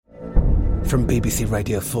From BBC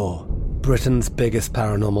Radio 4, Britain's biggest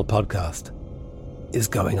paranormal podcast is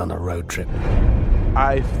going on a road trip.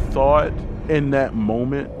 I thought in that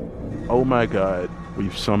moment, oh my God,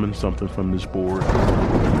 we've summoned something from this board.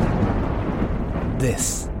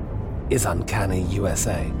 This is Uncanny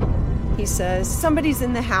USA. He says, somebody's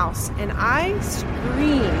in the house, and I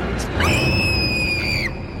screamed.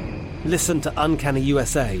 Listen to Uncanny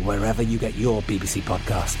USA wherever you get your BBC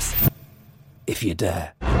podcasts, if you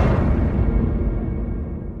dare.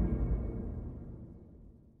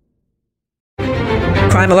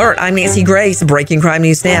 Crime Alert, I'm Nancy Grace. Breaking crime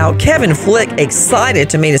news now. Kevin Flick excited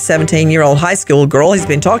to meet a 17-year-old high school girl he's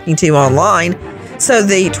been talking to online. So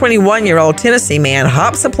the 21-year-old Tennessee man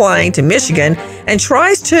hops a plane to Michigan and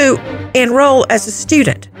tries to enroll as a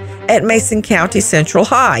student at Mason County Central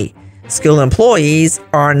High. School employees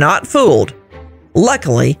are not fooled.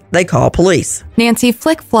 Luckily, they call police. Nancy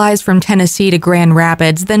Flick flies from Tennessee to Grand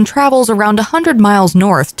Rapids, then travels around 100 miles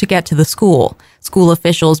north to get to the school. School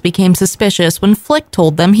officials became suspicious when Flick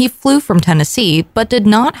told them he flew from Tennessee but did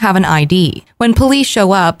not have an ID. When police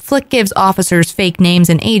show up, Flick gives officers fake names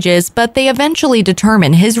and ages, but they eventually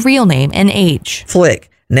determine his real name and age.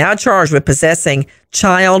 Flick, now charged with possessing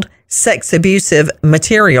child sex abusive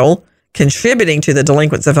material, contributing to the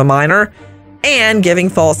delinquency of a minor, and giving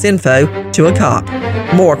false info to a cop.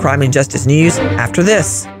 More crime and justice news after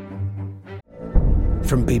this.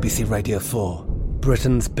 From BBC Radio 4,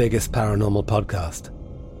 Britain's biggest paranormal podcast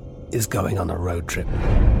is going on a road trip.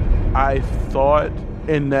 I thought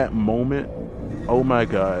in that moment, oh my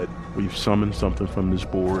God, we've summoned something from this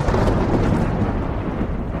board.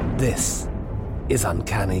 This is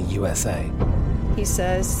Uncanny USA. He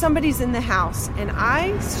says, somebody's in the house, and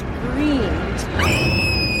I screamed.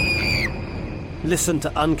 Listen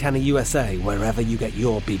to Uncanny USA wherever you get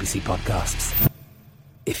your BBC podcasts,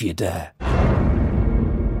 if you dare.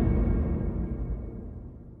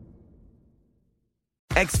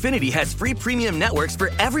 Xfinity has free premium networks for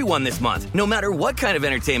everyone this month, no matter what kind of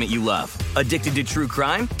entertainment you love. Addicted to true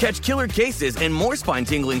crime? Catch killer cases and more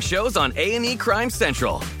spine-tingling shows on A&E Crime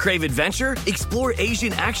Central. Crave adventure? Explore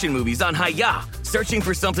Asian action movies on Hi-Ya. Searching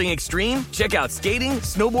for something extreme? Check out skating,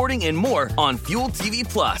 snowboarding, and more on Fuel TV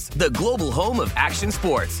Plus, the global home of action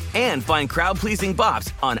sports. And find crowd-pleasing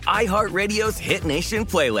bops on iHeartRadio's Hit Nation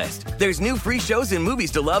playlist. There's new free shows and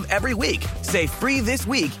movies to love every week. Say free this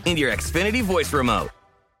week in your Xfinity voice remote.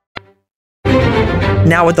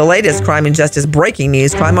 Now with the latest crime and justice breaking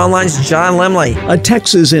news, Crime Online's John Lemley. A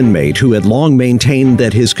Texas inmate who had long maintained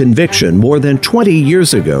that his conviction more than 20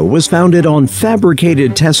 years ago was founded on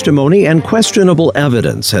fabricated testimony and questionable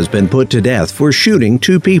evidence has been put to death for shooting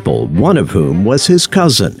two people, one of whom was his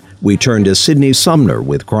cousin. We turn to Sydney Sumner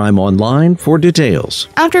with Crime Online for details.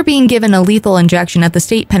 After being given a lethal injection at the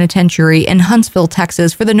state penitentiary in Huntsville,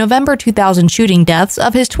 Texas for the November 2000 shooting deaths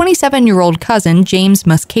of his 27-year-old cousin, James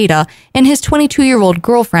Mosqueda, and his 22-year-old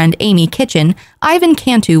girlfriend, Amy Kitchen, Ivan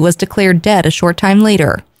Cantu was declared dead a short time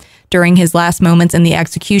later. During his last moments in the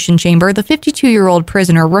execution chamber, the 52-year-old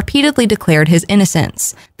prisoner repeatedly declared his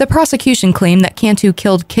innocence. The prosecution claimed that Cantu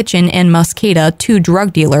killed Kitchen and Mosqueda, two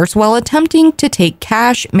drug dealers, while attempting to take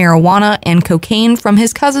cash, marijuana, and cocaine from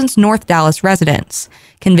his cousin's North Dallas residence.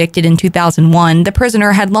 Convicted in 2001, the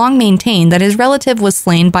prisoner had long maintained that his relative was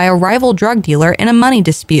slain by a rival drug dealer in a money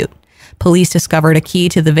dispute. Police discovered a key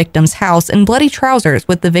to the victim's house and bloody trousers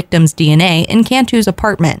with the victim's DNA in Cantu's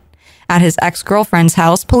apartment. At his ex-girlfriend's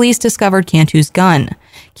house, police discovered Cantu's gun.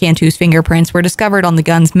 Cantu's fingerprints were discovered on the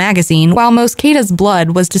gun's magazine, while Mosqueda's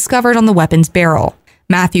blood was discovered on the weapon's barrel.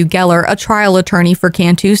 Matthew Geller, a trial attorney for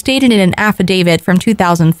Cantu, stated in an affidavit from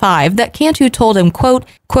 2005 that Cantu told him, quote,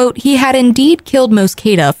 he had indeed killed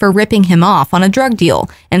Mosqueda for ripping him off on a drug deal,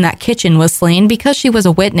 and that Kitchen was slain because she was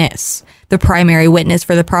a witness. The primary witness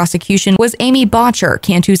for the prosecution was Amy Botcher,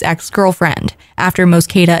 Cantu's ex-girlfriend. After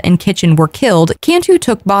Mosqueda and Kitchen were killed, Cantu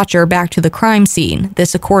took Botcher back to the crime scene,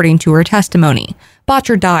 this according to her testimony.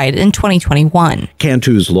 Botcher died in 2021.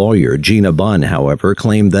 Cantu's lawyer, Gina Bunn, however,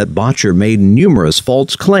 claimed that Botcher made numerous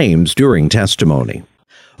false claims during testimony.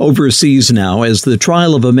 Overseas now, as the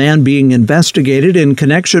trial of a man being investigated in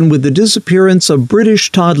connection with the disappearance of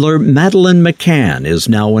British toddler Madeleine McCann is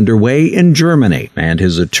now underway in Germany, and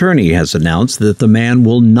his attorney has announced that the man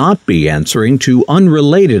will not be answering to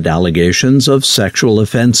unrelated allegations of sexual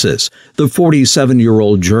offenses. The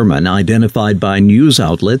 47-year-old German, identified by news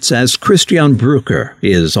outlets as Christian Brücker,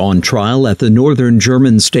 is on trial at the Northern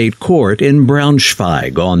German State Court in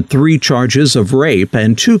Braunschweig on 3 charges of rape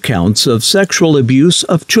and 2 counts of sexual abuse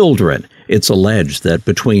of children. It's alleged that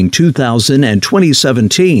between 2000 and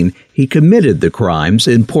 2017, he committed the crimes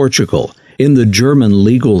in Portugal. In the German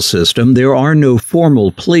legal system, there are no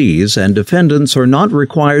formal pleas, and defendants are not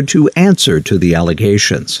required to answer to the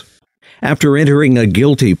allegations. After entering a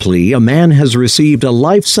guilty plea, a man has received a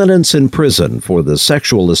life sentence in prison for the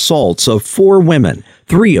sexual assaults of 4 women,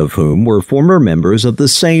 3 of whom were former members of the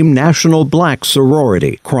same national black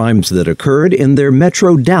sorority, crimes that occurred in their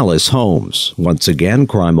Metro Dallas homes. Once again,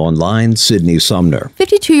 Crime Online, Sydney Sumner.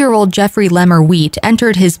 52-year-old Jeffrey Lemmer Wheat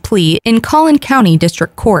entered his plea in Collin County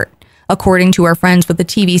District Court. According to our friends with the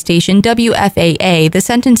TV station WFAA, the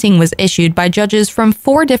sentencing was issued by judges from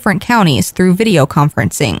 4 different counties through video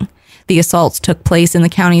conferencing. The assaults took place in the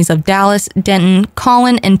counties of Dallas, Denton,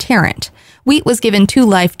 Collin, and Tarrant. Wheat was given 2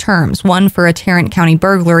 life terms, one for a Tarrant County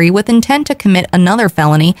burglary with intent to commit another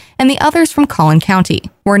felony, and the others from Collin County.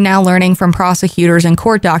 We're now learning from prosecutors and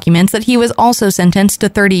court documents that he was also sentenced to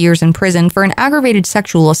 30 years in prison for an aggravated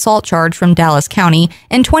sexual assault charge from Dallas County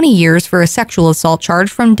and 20 years for a sexual assault charge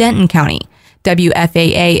from Denton County.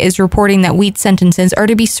 WFAA is reporting that Wheat's sentences are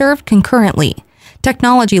to be served concurrently.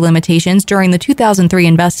 Technology limitations during the 2003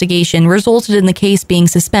 investigation resulted in the case being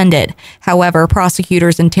suspended. However,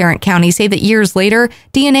 prosecutors in Tarrant County say that years later,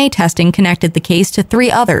 DNA testing connected the case to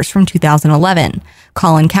 3 others from 2011.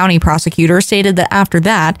 Collin County prosecutors stated that after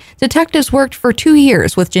that, detectives worked for 2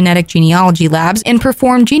 years with genetic genealogy labs and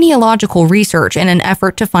performed genealogical research in an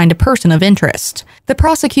effort to find a person of interest. The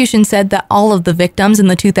prosecution said that all of the victims in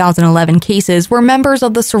the 2011 cases were members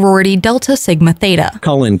of the sorority Delta Sigma Theta.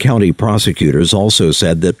 Collin County prosecutors also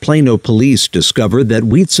said that Plano police discovered that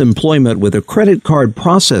Wheat's employment with a credit card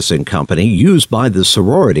processing company used by the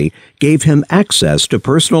sorority gave him access to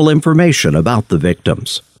personal information about the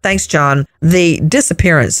victims. Thanks, John. The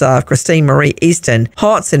disappearance of Christine Marie Easton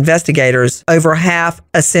haunts investigators over half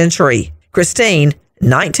a century. Christine,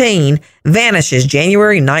 19, vanishes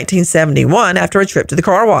January 1971 after a trip to the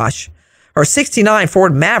car wash. Her 69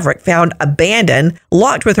 Ford Maverick found abandoned,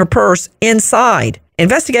 locked with her purse inside.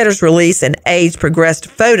 Investigators released an age-progressed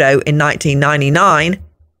photo in 1999.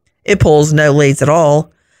 It pulls no leads at all.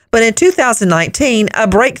 But in 2019, a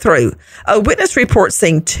breakthrough. A witness reports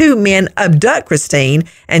seeing 2 men abduct Christine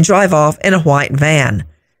and drive off in a white van.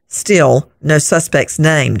 Still, no suspects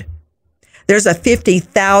named. There's a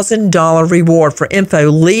 $50,000 reward for info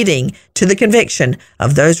leading to the conviction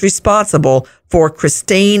of those responsible for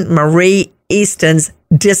Christine Marie Easton's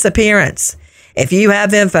disappearance. If you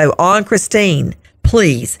have info on Christine,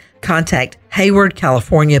 please contact Hayward,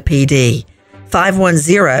 California PD,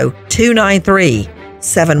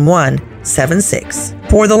 510-293-7176.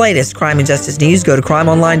 For the latest crime and justice news, go to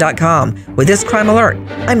crimeonline.com. With this crime alert,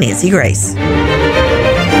 I'm Nancy Grace.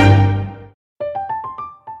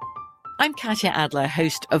 I'm Katya Adler,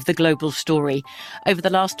 host of The Global Story. Over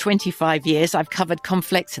the last 25 years, I've covered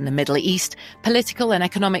conflicts in the Middle East, political and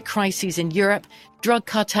economic crises in Europe, drug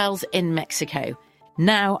cartels in Mexico.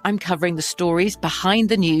 Now I'm covering the stories behind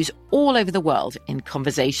the news all over the world in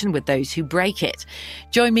conversation with those who break it.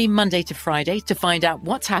 Join me Monday to Friday to find out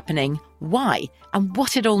what's happening, why, and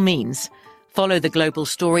what it all means. Follow The Global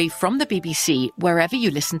Story from the BBC wherever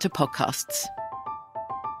you listen to podcasts.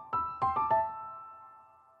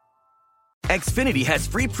 Xfinity has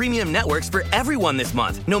free premium networks for everyone this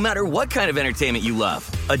month, no matter what kind of entertainment you love.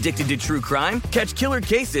 Addicted to true crime? Catch killer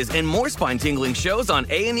cases and more spine-tingling shows on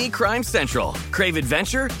A&E Crime Central. Crave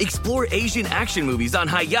adventure? Explore Asian action movies on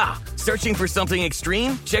Hi-Ya. Searching for something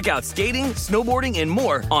extreme? Check out skating, snowboarding, and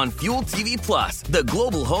more on Fuel TV Plus, the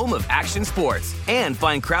global home of action sports. And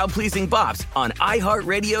find crowd-pleasing bops on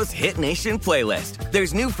iHeartRadio's Hit Nation playlist.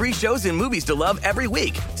 There's new free shows and movies to love every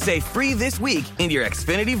week. Say free this week in your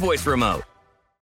Xfinity voice remote.